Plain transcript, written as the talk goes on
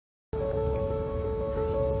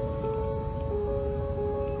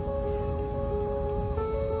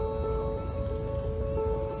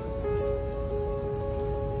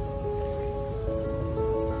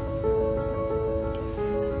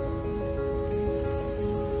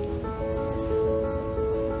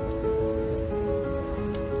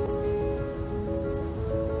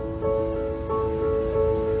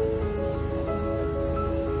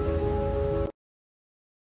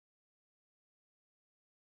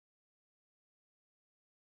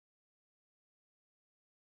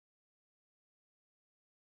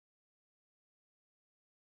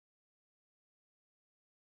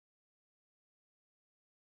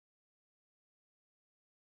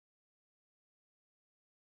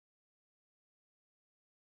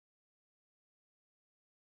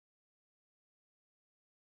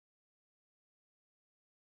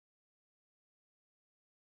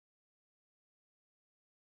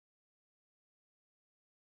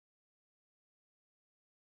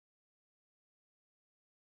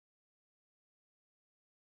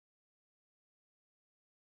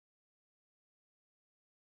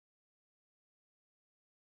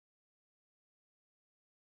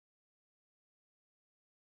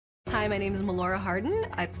Hi, my name is Melora Hardin.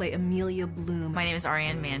 I play Amelia Bloom. My name is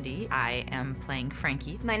Arienne Mandy. I am playing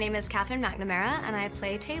Frankie. My name is Catherine McNamara, and I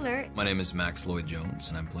play Taylor. My name is Max Lloyd-Jones,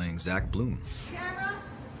 and I'm playing Zach Bloom. Camera,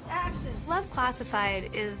 action. Love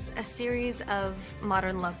Classified is a series of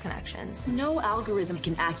modern love connections. No algorithm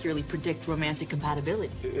can accurately predict romantic compatibility.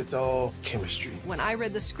 It's all chemistry. When I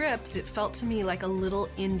read the script, it felt to me like a little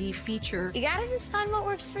indie feature. You gotta just find what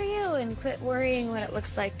works for you and quit worrying what it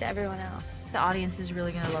looks like to everyone else. The audience is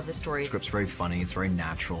really going to love this story. The script's very funny. It's very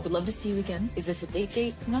natural. Would love to see you again. Is this a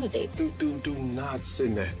date? Not a date. Do not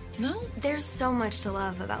sing that. No? There's so much to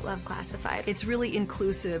love about Love Classified. It's really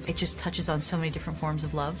inclusive. It just touches on so many different forms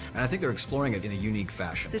of love. And I think they're exploring it in a unique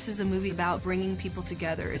fashion. This is a movie about bringing people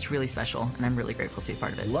together. It's really special, and I'm really grateful to be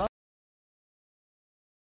part of it.